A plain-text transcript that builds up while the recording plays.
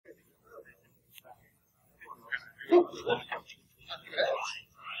It's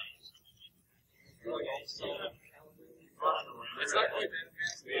not quite that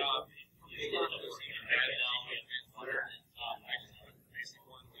advanced.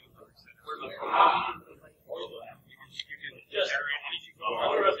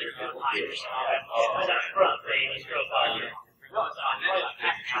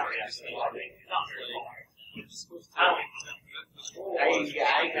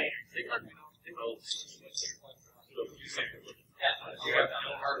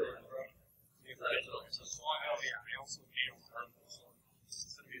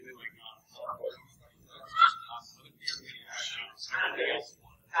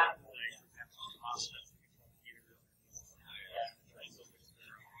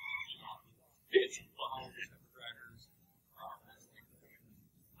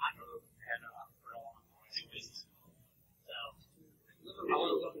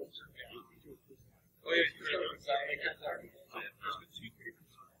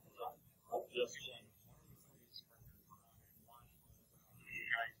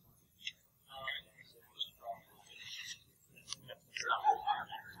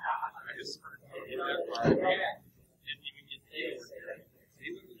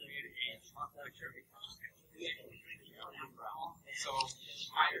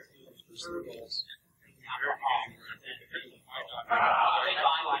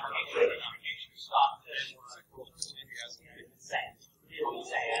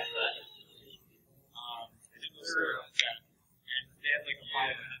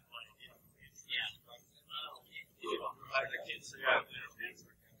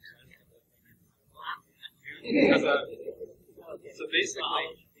 So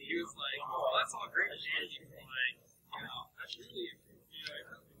basically, he was like, "Oh, that's all great." Like, that's really,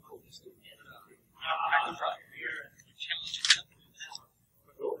 I can probably challenge yourself now,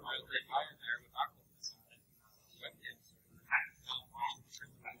 but go for a great hire there with Aquaman.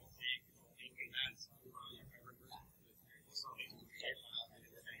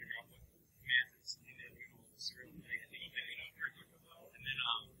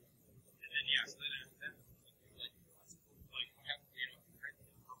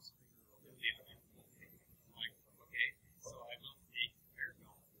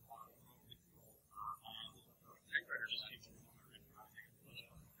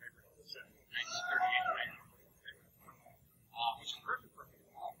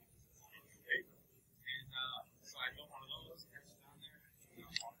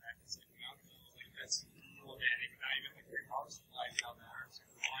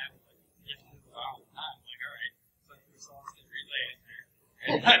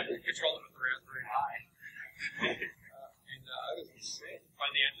 But it's control it with the Raspberry Pi. And I was insane. By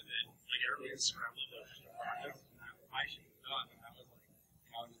the end of it, like everybody was scrambling to I should have done. And I was like, I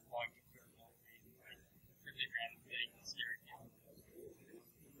was just walking through and like $50,000 thing and scared me.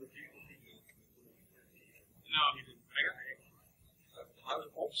 No, he didn't. I would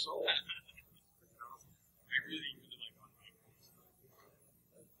hope so. I really like on my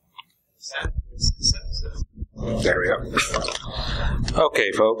There we go.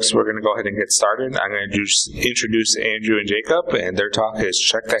 Okay, folks, we're going to go ahead and get started. I'm going to just introduce Andrew and Jacob, and their talk is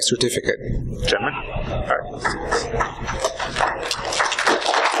Check That Certificate. Gentlemen? All right.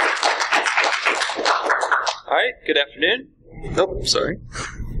 All right, good afternoon. Nope, sorry.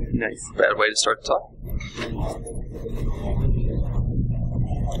 Nice. Bad way to start the talk.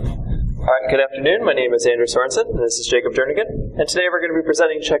 All right, good afternoon. My name is Andrew Sorensen, and this is Jacob Jernigan. And today we're going to be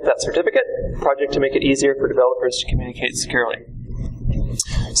presenting Check That Certificate, a project to make it easier for developers to communicate securely.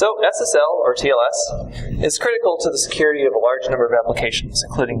 So SSL, or TLS, is critical to the security of a large number of applications,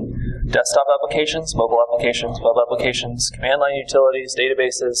 including desktop applications, mobile applications, web applications, command line utilities,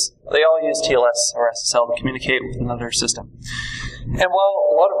 databases. They all use TLS or SSL to communicate with another system. And while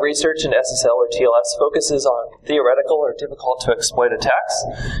a lot of research in SSL or TLS focuses on theoretical or difficult to exploit attacks,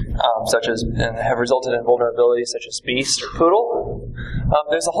 and have resulted in vulnerabilities such as Beast or Poodle,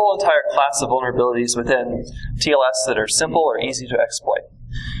 there's a whole entire class of vulnerabilities within TLS that are simple or easy to exploit.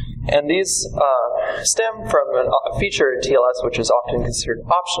 And these stem from a feature in TLS which is often considered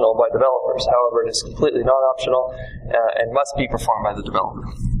optional by developers. However, it is completely non-optional and must be performed by the developer.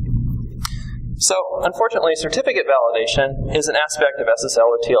 So, unfortunately, certificate validation is an aspect of SSL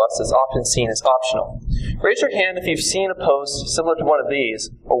or TLS that's often seen as optional. Raise your hand if you've seen a post similar to one of these,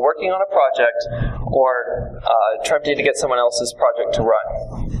 or working on a project, or attempting to get someone else's project to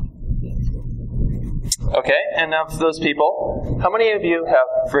run. Okay, and now for those people, how many of you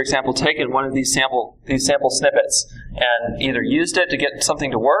have, for example, taken one of these sample snippets and either used it to get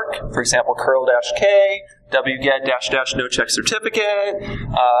something to work, for example, curl-k, wget no check certificate,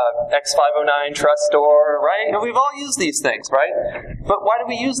 x509 trust store, right? We've all used these things, right? But why do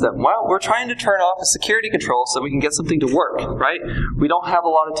we use them? Well, we're trying to turn off a security control so we can get something to work, right? We don't have a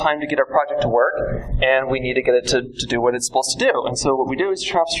lot of time to get our project to work, and we need to get it to do what it's supposed to do. And so what we do is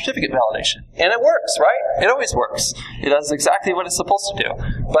turn off certificate validation. And it works, right? It always works. It does exactly what it's supposed to do.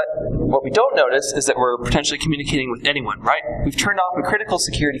 But what we don't notice is that we're potentially communicating with anyone, right? We've turned off a critical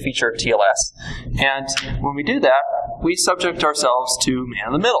security feature of TLS, and when we do that, we subject ourselves to man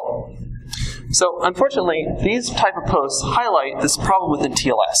in the middle. So, unfortunately, these type of posts highlight this problem within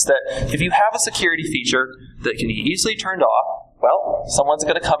TLS, that if you have a security feature that can be easily turned off, well, someone's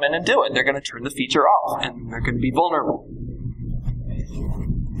going to come in and do it. They're going to turn the feature off, and they're going to be vulnerable.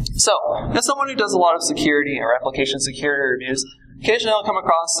 So, as someone who does a lot of security or application security reviews, occasionally I'll come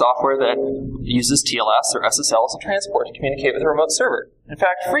across software that uses TLS or SSL as a transport to communicate with a remote server. In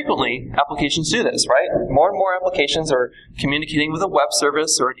fact, frequently, applications do this, right? More and more applications are communicating with a web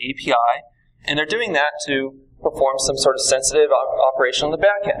service or an API, and they're doing that to perform some sort of sensitive operation on the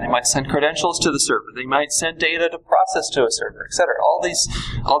back end. They might send credentials to the server. They might send data to process to a server, etc. All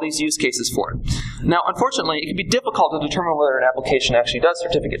these use cases for it. Now, unfortunately, it can be difficult to determine whether an application actually does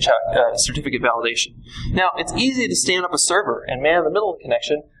certificate validation. Now, it's easy to stand up a server and man the middle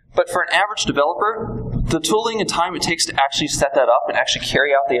connection, but for an average developer, the tooling and time it takes to actually set that up and actually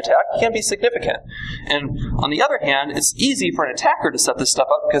carry out the attack can be significant. And on the other hand, it's easy for an attacker to set this stuff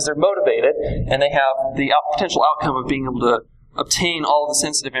up because they're motivated and they have the potential outcome of being able to obtain all the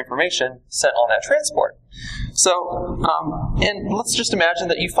sensitive information sent on that transport. So, and let's just imagine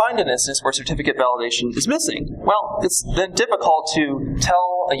that you find an instance where certificate validation is missing. Well, it's then difficult to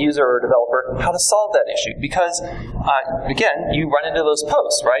tell a user or developer how to solve that issue because, again, you run into those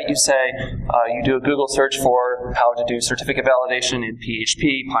posts, right? You say, you do a Google search for how to do certificate validation in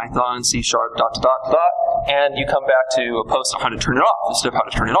PHP, Python, C#, ... and you come back to a post on how to turn it off instead of how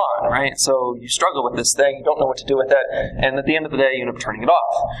to turn it on, right? So you struggle with this thing, you don't know what to do with it, and at the end of the day, you end up turning it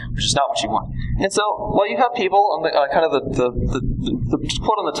off, which is not what you want. And so, while you have people on the kind of the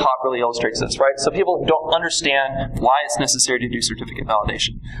quote on the top really illustrates this, right? So people who don't understand why it's necessary to do certificate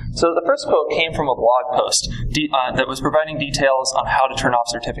validation. So the first quote came from a blog post that was providing details on how to turn off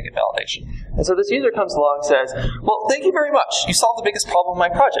certificate validation. And so this user comes along and says, well, thank you very much. You solved the biggest problem of my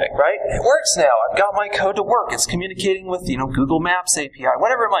project, right? It works now. I've got my code to work. It's communicating with, Google Maps API,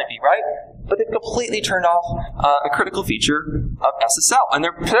 whatever it might be, right? But they've completely turned off a critical feature of SSL. And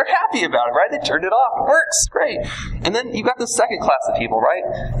they're happy about it, right? They turned it off. It works. Great. And then you've got the second class of people,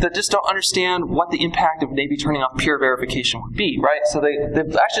 right? That just don't understand what the impact of maybe turning off peer verification would be, right? So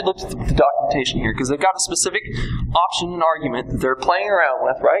they've actually looked at the documentation here because they've got a specific option and argument that they're playing around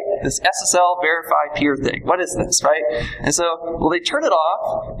with, right? This SSL verify peer thing. What is this, right? And so, well, they turn it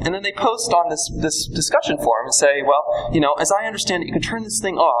off, and then they post on this discussion forum and say, well, as I understand it, you can turn this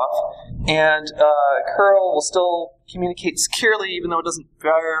thing off, and curl will still communicate securely even though it doesn't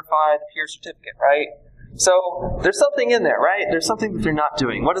verify the peer certificate, right? So there's something in there, right? There's something that they're not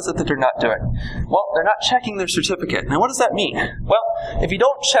doing. What is it that they're not doing? Well, they're not checking their certificate. Now, what does that mean? Well, if you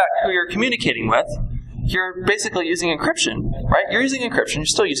don't check who you're communicating with, you're basically using encryption, right? You're using encryption. You're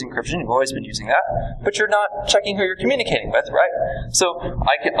still using encryption. You've always been using that. But you're not checking who you're communicating with, right? So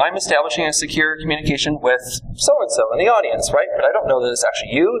I'm establishing a secure communication with so-and-so in the audience, right? But I don't know that it's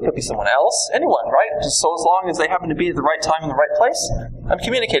actually you. It could be someone else. Anyone, right? Just so as long as they happen to be at the right time in the right place, I'm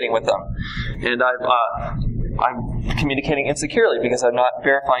communicating with them. And I'm communicating insecurely because I'm not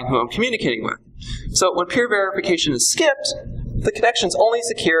verifying who I'm communicating with. So when peer verification is skipped, the connection's only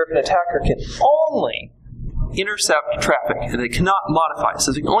secure if an attacker can only intercept traffic, and they cannot modify it.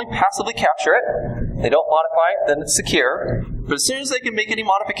 So they can only passively capture it. They don't modify it, then it's secure. But as soon as they can make any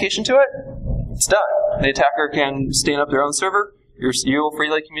modification to it, it's done. The attacker can stand up their own server, you'll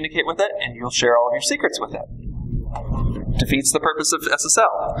freely communicate with it, and you'll share all of your secrets with it. Defeats the purpose of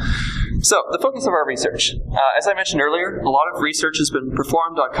SSL. So, the focus of our research. As I mentioned earlier, a lot of research has been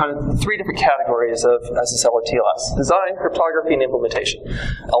performed on kind of three different categories of SSL or TLS: design, cryptography, and implementation.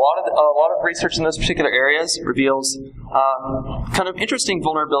 A lot of research in those particular areas reveals kind of interesting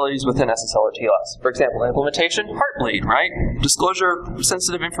vulnerabilities within SSL or TLS. For example, implementation, heartbleed, right? Disclosure of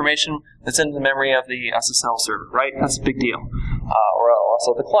sensitive information that's in the memory of the SSL server, right? That's a big deal. Or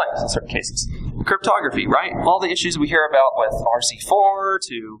also the clients in certain cases. Cryptography, right? All the issues we hear about with RC4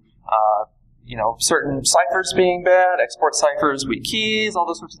 to certain ciphers being bad, export ciphers, weak keys, all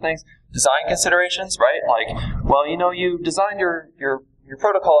those sorts of things. Design considerations, right? Like, well, you designed your your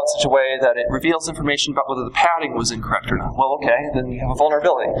protocol in such a way that it reveals information about whether the padding was incorrect or not. Well, okay, then you have a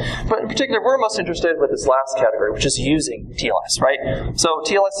vulnerability. But in particular, we're most interested with this last category, which is using TLS, right? So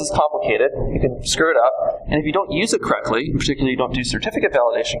TLS is complicated. You can screw it up. And if you don't use it correctly, particularly you don't do certificate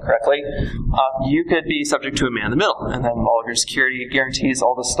validation correctly, you could be subject to a man in the middle. And then all of your security guarantees,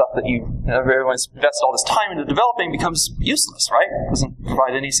 all this stuff that everyone's invested all this time into developing becomes useless, right? It doesn't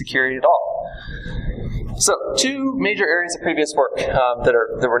provide any security at all. So, two major areas of previous work that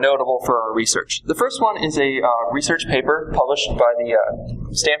were notable for our research. The first one is a research paper published by the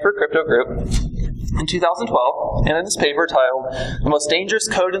Stanford Crypto Group in 2012, and in this paper titled "The Most Dangerous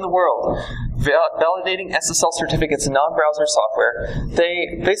Code in the World: Validating SSL Certificates in Non-Browser Software,"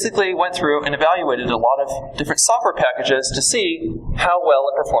 they basically went through and evaluated a lot of different software packages to see how well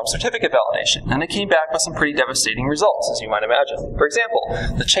it performs certificate validation. And it came back with some pretty devastating results, as you might imagine. For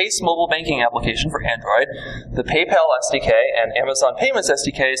example, the Chase mobile banking application for Android, the PayPal SDK, and Amazon Payments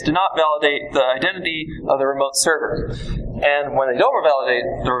SDKs do not validate the identity of the remote server. And when they don't validate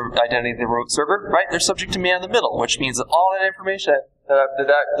the identity of the remote server, right, they're subject to man in the middle, which means that all that information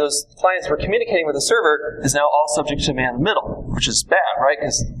that those clients were communicating with the server is now all subject to man in the middle, which is bad, right?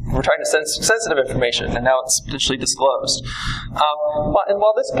 Because we're trying to send sensitive information, and now it's potentially disclosed. And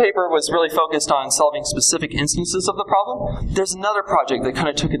while this paper was really focused on solving specific instances of the problem, there's another project that kind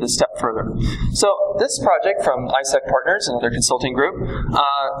of took it a step further. So this project from ISEC Partners, another consulting group,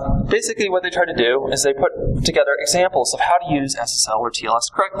 basically what they tried to do is they put together examples of how to use SSL or TLS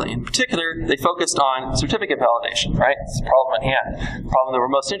correctly. In particular, they focused on certificate validation, right? It's the problem at hand. Problem that we're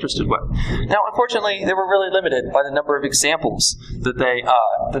most interested with. Now, unfortunately, they were really limited by the number of examples that they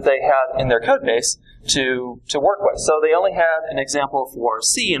had in their code base to work with. So they only had an example for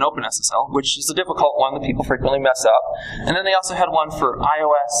C in OpenSSL, which is a difficult one that people frequently mess up. And then they also had one for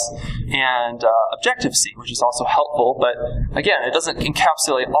iOS and Objective-C, which is also helpful. But again, it doesn't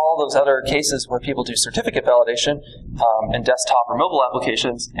encapsulate all those other cases where people do certificate validation in desktop or mobile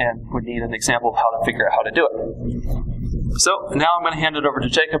applications and would need an example of how to figure out how to do it. So now I'm going to hand it over to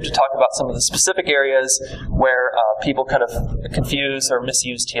Jacob to talk about some of the specific areas where people kind of confuse or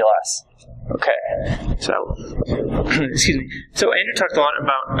misuse TLS. Okay, so excuse me. So Andrew talked a lot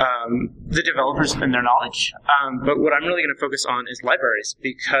about the developers and their knowledge, but what I'm really going to focus on is libraries,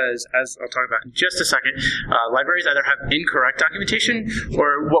 because as I'll talk about in just a second, libraries either have incorrect documentation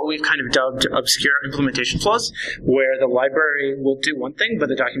or what we've kind of dubbed obscure implementation flaws, where the library will do one thing, but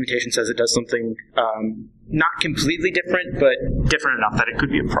the documentation says it does something not completely different, but different enough that it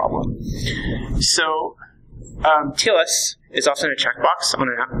could be a problem. So TLS is often a checkbox on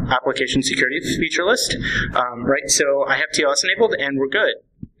an application security feature list, right? So I have TLS enabled and we're good,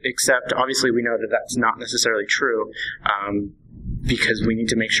 except obviously we know that that's not necessarily true because we need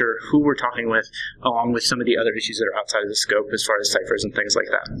to make sure who we're talking with, along with some of the other issues that are outside of the scope as far as ciphers and things like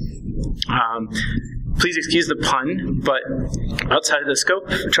that. Please excuse the pun, but outside of the scope,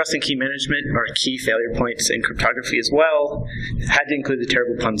 trust and key management are key failure points in cryptography as well. Had to include the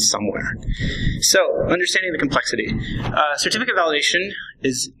terrible puns somewhere. So, understanding the complexity. Certificate validation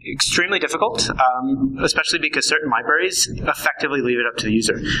is extremely difficult, especially because certain libraries effectively leave it up to the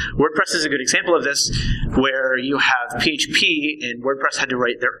user. WordPress is a good example of this, where you have PHP and WordPress had to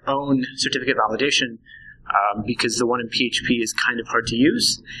write their own certificate validation because the one in PHP is kind of hard to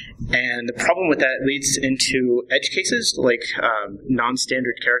use. And the problem with that leads into edge cases like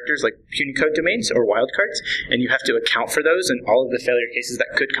non-standard characters like Punycode domains or wildcards, and you have to account for those and all of the failure cases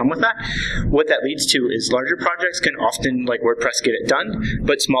that could come with that. What that leads to is larger projects can often, like WordPress, get it done,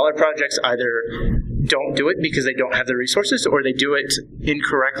 but smaller projects either don't do it because they don't have the resources, or they do it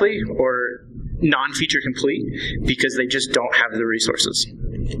incorrectly or non-feature complete because they just don't have the resources.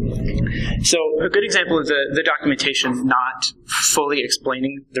 So a good example of the documentation not fully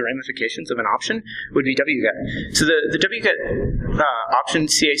explaining the ramifications of an option would be wget. So the wget option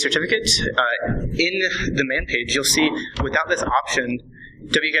CA certificate, in the man page, you'll see without this option,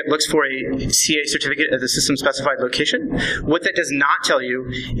 wget looks for a CA certificate at the system specified location. What that does not tell you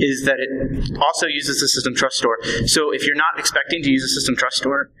is that it also uses the system trust store. So if you're not expecting to use a system trust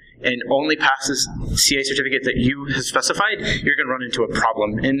store and only passes CA certificate that you have specified, you're going to run into a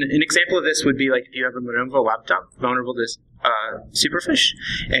problem. And an example of this would be like if you have a Lenovo laptop vulnerable to Superfish,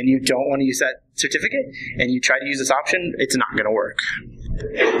 and you don't want to use that certificate, and you try to use this option, it's not going to work.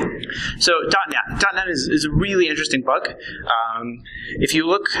 So .NET is a really interesting bug. If you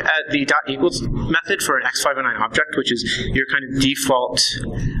look at the .equals method for an X509 object, which is your kind of default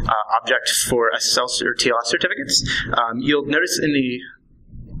object for SSL or TLS certificates, you'll notice in the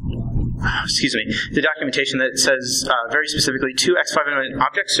the documentation that says very specifically 2 X5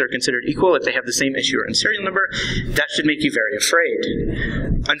 objects are considered equal if they have the same issuer and serial number. That should make you very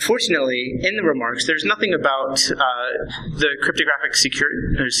afraid. Unfortunately, in the remarks, there's nothing about the cryptographic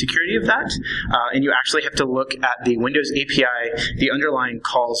security of that, and you actually have to look at the Windows API, the underlying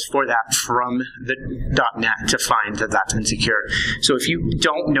calls for that from the .NET to find that that's insecure. So if you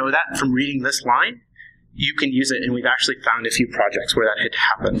don't know that from reading this line, you can use it, and we've actually found a few projects where that had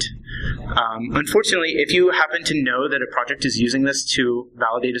happened. Unfortunately, if you happen to know that a project is using this to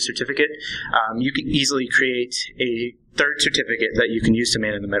validate a certificate, you can easily create a third certificate that you can use to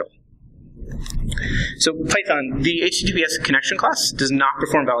man in the middle. So Python, the HTTPS connection class does not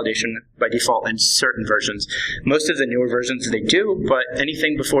perform validation by default in certain versions. Most of the newer versions they do, but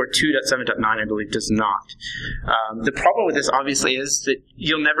anything before 2.7.9 I believe does not. The problem with this obviously is that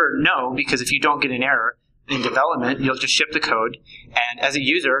you'll never know, because if you don't get an error in development, you'll just ship the code, and as a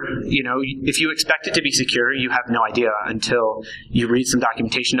user, if you expect it to be secure, you have no idea until you read some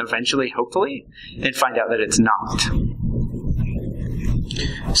documentation eventually, hopefully, and find out that it's not.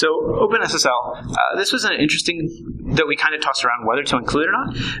 So OpenSSL, this was an interesting that we kind of tossed around whether to include or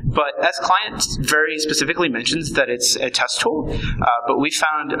not, but as client very specifically mentions that it's a test tool, but we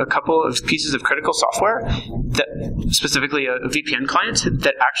found a couple of pieces of critical software, that specifically a VPN client,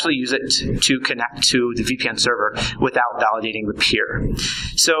 that actually use it to connect to the VPN server without validating the peer.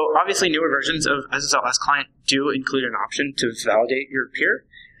 So obviously newer versions of SSL as client do include an option to validate your peer,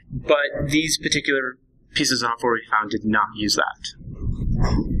 but these particular pieces of software we found did not use that.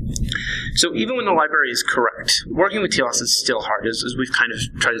 So even when the library is correct, working with TLS is still hard, as we've kind of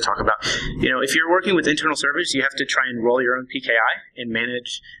tried to talk about. If you're working with internal servers, you have to try and roll your own PKI and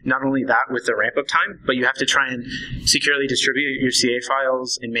manage not only that with the ramp-up time, but you have to try and securely distribute your CA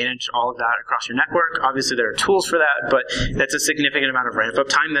files and manage all of that across your network. Obviously, there are tools for that, but that's a significant amount of ramp-up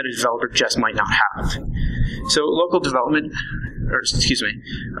time that a developer just might not have. So local development, let's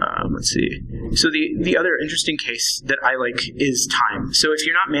see. So the other interesting case that I like is time. So if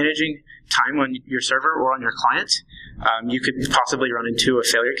you're not managing time on your server or on your client, you could possibly run into a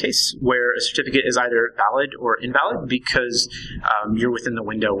failure case where a certificate is either valid or invalid because you're within the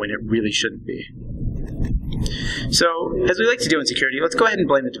window when it really shouldn't be. So, as we like to do in security, let's go ahead and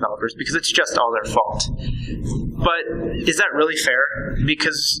blame the developers because it's just all their fault. But is that really fair?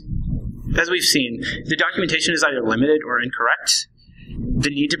 Because, as we've seen, the documentation is either limited or incorrect. The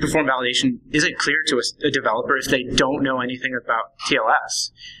need to perform validation isn't clear to a developer if they don't know anything about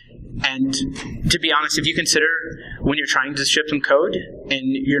TLS. And to be honest, if you consider when you're trying to ship some code and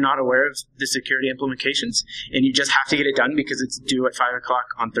you're not aware of the security implications and you just have to get it done because it's due at 5 o'clock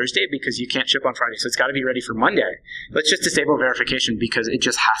on Thursday because you can't ship on Friday, so it's got to be ready for Monday, let's just disable verification because it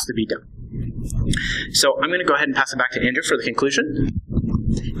just has to be done. So I'm going to go ahead and pass it back to Andrew for the conclusion.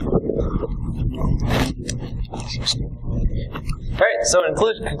 All right, so in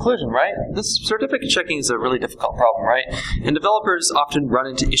conclusion, right, this certificate checking is a really difficult problem, right? And developers often run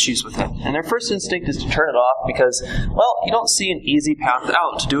into issues with it. And their first instinct is to turn it off because, well, you don't see an easy path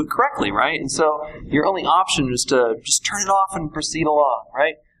out to do it correctly, right? And so your only option is to just turn it off and proceed along,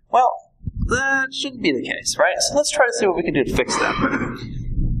 right? Well, that shouldn't be the case, right? So let's try to see what we can do to fix that.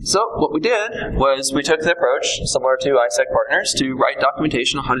 So what we did was we took the approach, similar to ISEC partners, to write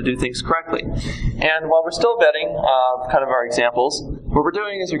documentation on how to do things correctly. And while we're still vetting kind of our examples, what we're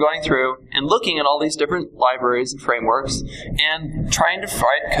doing is we're going through and looking at all these different libraries and frameworks and trying to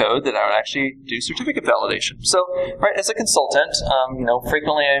write code that would actually do certificate validation. So, right, as a consultant,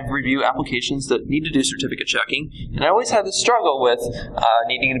 frequently I review applications that need to do certificate checking, and I always have this struggle with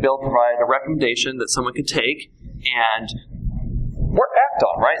needing to be able to provide a recommendation that someone could take and act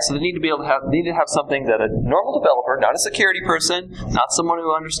on, right? So they need to be able to have something that a normal developer, not a security person, not someone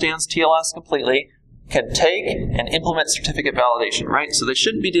who understands TLS completely, can take and implement certificate validation, right? So they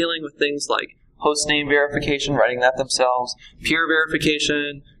shouldn't be dealing with things like host name verification, writing that themselves, peer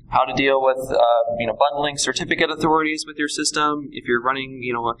verification, how to deal with bundling certificate authorities with your system. If you're running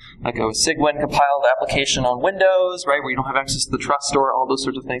like a Cygwin compiled application on Windows, right, where you don't have access to the trust store, all those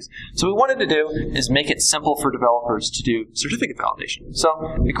sorts of things. So what we wanted to do is make it simple for developers to do certificate validation.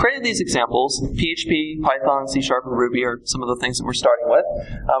 So we created these examples. PHP, Python, C# and Ruby are some of the things that we're starting with,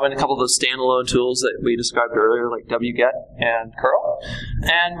 and a couple of those standalone tools that we described earlier, like wget and curl.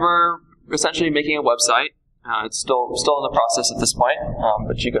 And we're essentially making a website. It's still in the process at this point,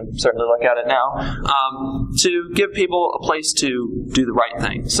 but you can certainly look at it now, to give people a place to do the right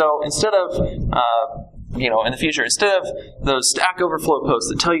thing. So instead of in the future, instead of those Stack Overflow posts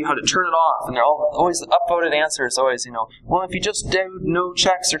that tell you how to turn it off, and they're always the upvoted answer is always, well, if you just do no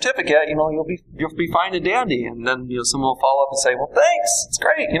check certificate, you'll be fine and dandy, and then someone will follow up and say, well, thanks, it's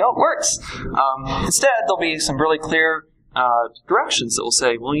great, it works. Instead, there'll be some really clear directions that will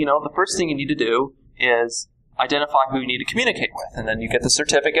say, well, the first thing you need to do is identify who you need to communicate with, and then you get the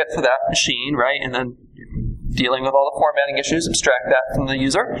certificate for that machine, right? And then dealing with all the formatting issues, abstract that from the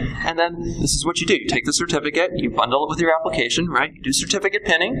user, and then this is what you do. You take the certificate, you bundle it with your application, right? You do certificate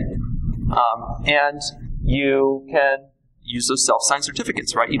pinning, and you can use those self-signed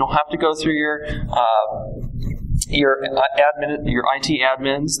certificates, right? You don't have to go through your IT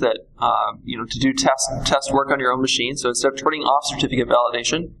admins that to do test work on your own machine. So instead of turning off certificate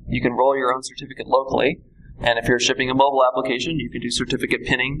validation, you can roll your own certificate locally. And if you're shipping a mobile application, you can do certificate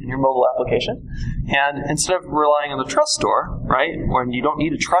pinning in your mobile application. And instead of relying on the trust store, right, when you don't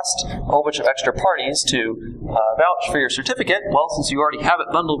need to trust a whole bunch of extra parties to vouch for your certificate, well, since you already have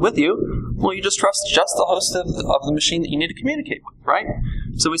it bundled with you, well, you just trust just the host of the machine that you need to communicate with, right?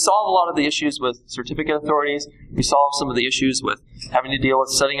 So we solve a lot of the issues with certificate authorities. We solve some of the issues with having to deal with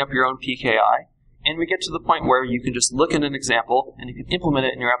setting up your own PKI. And we get to the point where you can just look at an example and you can implement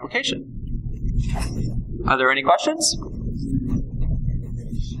it in your application. Are there any questions?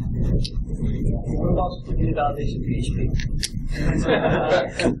 What about certificate validation PHP?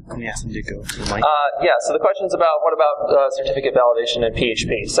 Can we ask them to go to the mic? So the question's about what about certificate validation in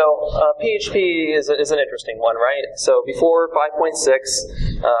PHP. So PHP is an interesting one, right? So before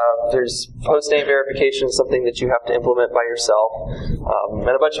 5.6, there's host name verification, something that you have to implement by yourself,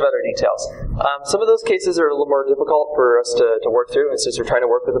 and a bunch of other details. Some of those cases are a little more difficult for us to work through, and since we're trying to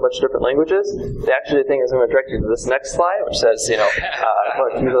work with a bunch of different languages, the thing is I'm going to direct you to this next slide, which says, to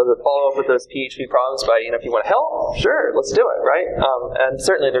follow up with those PHP problems by, if you want to help, sure, let's do it, right? And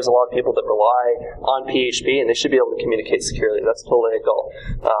certainly there's a lot of people that rely on PHP, and they should be able to communicate securely. That's totally a goal.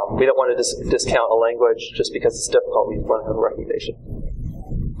 We don't want to discount a language just because it's difficult. We want to have a recommendation.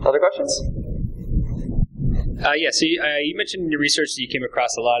 Other questions? So you mentioned in your research that you came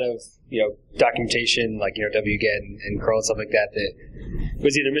across a lot of documentation like wget and curl and stuff like that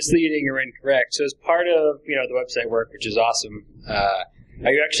was either misleading or incorrect. So as part of the website work, which is awesome,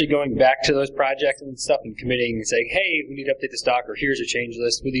 are you actually going back to those projects and stuff and committing and saying, hey, we need to update this doc, or here's a change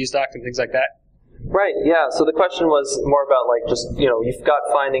list with these docs and things like that? Right, yeah. So the question was more about you've got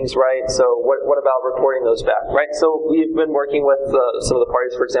findings, right? So what about reporting those back, right? So we've been working with some of the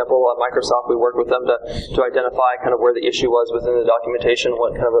parties, for example, Microsoft. We worked with them to identify kind of where the issue was within the documentation,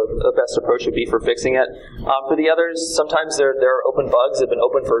 what kind of a best approach would be for fixing it. For the others, sometimes there are open bugs that have been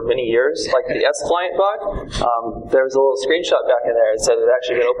open for many years, like the S-client bug. There was a little screenshot back in there that said it had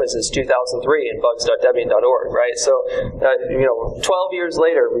actually been open since 2003 in bugs.debian.org, right? So, 12 years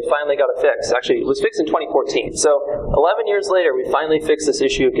later, we finally got it fixed. Actually, it was fixed in 2014. So 11 years later, we finally fixed this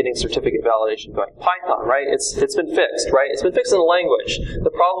issue of getting certificate validation going. Python, right? It's been fixed, right? It's been fixed in the language.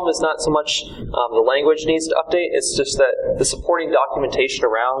 The problem is not so much the language needs to update. It's just that the supporting documentation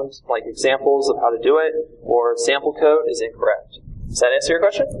around, like examples of how to do it or sample code, is incorrect. Does that answer your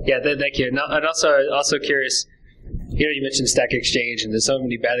question? Yeah, thank you. And also curious. You mentioned Stack Exchange, and there's so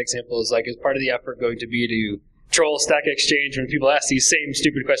many bad examples. Like, is part of the effort going to be to troll Stack Exchange when people ask these same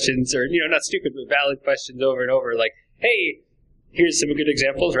stupid questions, or not stupid but valid questions over and over? Like, hey, here's some good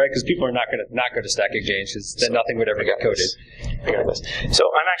examples, right? Because people are not going to not go to Stack Exchange because then nothing would ever get coded. I got this. So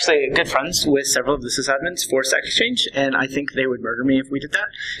I'm actually good friends with several of the sysadmins for Stack Exchange, and I think they would murder me if we did that.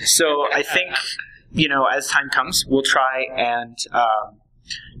 So I think as time comes, we'll try and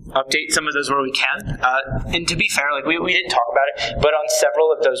update some of those where we can. And to be fair, we didn't talk about it, but on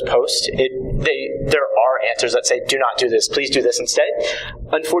several of those posts, there are answers that say, do not do this, please do this instead.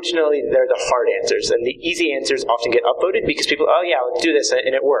 Unfortunately, they're the hard answers, and the easy answers often get upvoted because people, oh yeah, let's do this,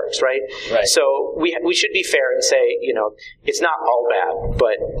 and it works, right? So we should be fair and say, it's not all bad,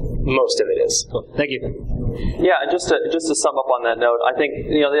 but most of it is. Cool. Thank you. Yeah, and just to sum up on that note, I think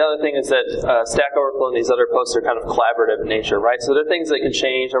the other thing is that Stack Overflow and these other posts are kind of collaborative in nature, right? So there are things that can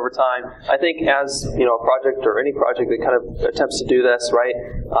change over time. I think as a project or any project that kind of attempts to do this, right,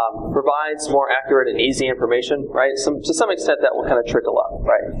 provides more accurate and easy information, right? To some extent, that will kind of trickle up,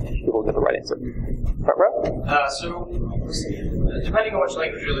 right? People will get the right answer. Front row? So depending on which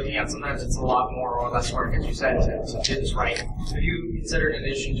language you're looking at, sometimes it's a lot more or less work, as you said, to get this right. Have you considered, in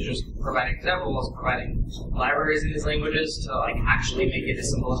addition to just providing examples, providing libraries in these languages to actually make it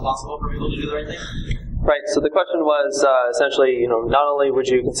as simple as possible for people to do the right thing? Right, so the question was essentially, not only would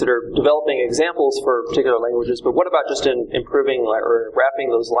you consider developing examples for particular languages, but what about just improving or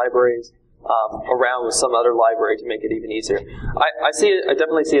wrapping those libraries around with some other library to make it even easier. I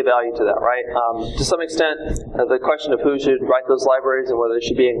definitely see a value to that, right? To some extent, the question of who should write those libraries and whether they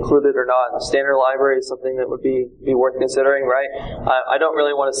should be included or not in the standard library is something that would be worth considering, right? I don't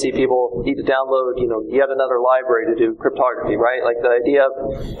really want to see people need to download, yet another library to do cryptography, right? Like the idea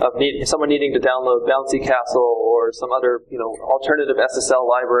of someone needing to download Bouncy Castle or some other, alternative SSL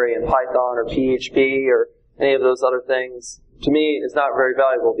library in Python or PHP or any of those other things, to me, is not very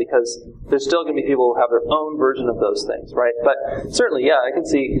valuable because there's still going to be people who have their own version of those things, right? But certainly, yeah, I can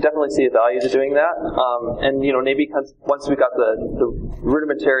definitely see a value to doing that. And maybe once we got the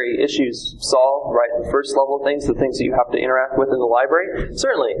rudimentary issues solved, right, the first level things, the things that you have to interact with in the library,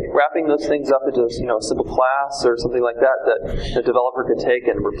 certainly wrapping those things up into a simple class or something like that a developer could take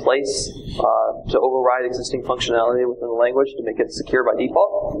and replace to override existing functionality within the language to make it secure by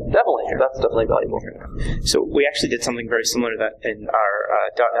default. Definitely, that's definitely valuable. So we actually did something very similar to that in our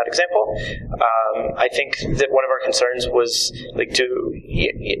 .NET example. I think that one of our concerns was we want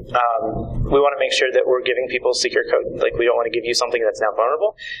to make sure that we're giving people secure code. Like, we don't want to give you something that's now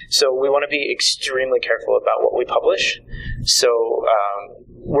vulnerable. So we want to be extremely careful about what we publish. So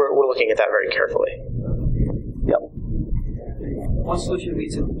we're looking at that very carefully. Yep. One solution would be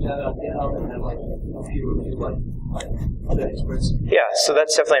to help and have a few reviews other experts. Yeah, so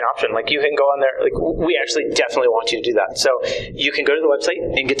that's definitely an option. Like, you can go on there. Like, we actually definitely want you to do that. So you can go to the website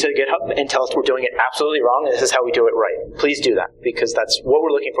and get to GitHub and tell us we're doing it absolutely wrong and this is how we do it right. Please do that because that's what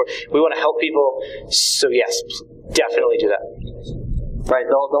we're looking for. We want to help people. So yes, definitely do that. Right.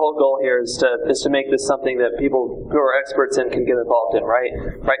 The whole goal here is to make this something that people who are experts in can get involved in. Right.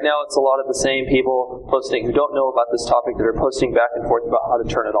 Right now, it's a lot of the same people posting who don't know about this topic that are posting back and forth about how to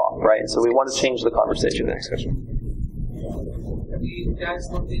turn it off. Right. So we want to change the conversation. Next question. Have you guys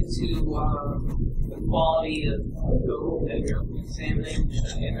looked into the quality of code that you're examining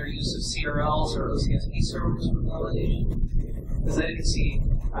and their use of CRLs or OCSP servers for validation? Because I didn't see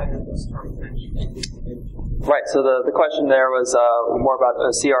either of those terms mentioned. Right, so the question there was more about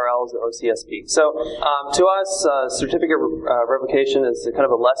CRLs or OCSP. So to us, certificate revocation is kind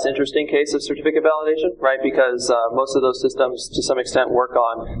of a less interesting case of certificate validation, right? Because most of those systems, to some extent, work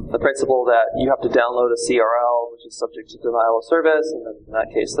on the principle that you have to download a CRL, which is subject to denial of service, and in that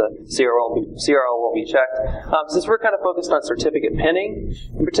case, the CRL won't be checked. Since we're kind of focused on certificate pinning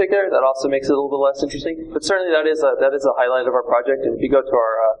in particular, that also makes it a little bit less interesting. But certainly, that is a highlight of our project. And if you go to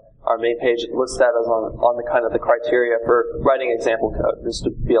our main page, it lists that as on the kind of the criteria for writing example code, just to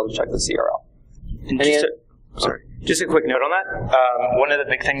be able to check the CRL. Just a quick note on that. One of the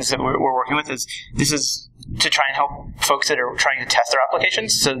big things that we're working with is this is to try and help folks that are trying to test their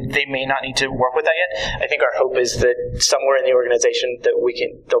applications, so they may not need to work with that yet. I think our hope is that somewhere in the organization that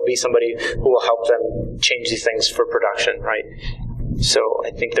there'll be somebody who will help them change these things for production, right? So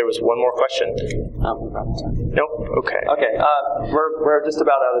I think there was one more question. Nope. Okay. Okay. We're just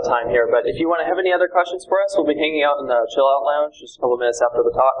about out of time here, but if you want to have any other questions for us, we'll be hanging out in the chill out lounge just a couple of minutes after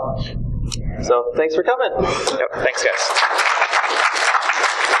the talk. So thanks for coming. Yep, thanks, guys.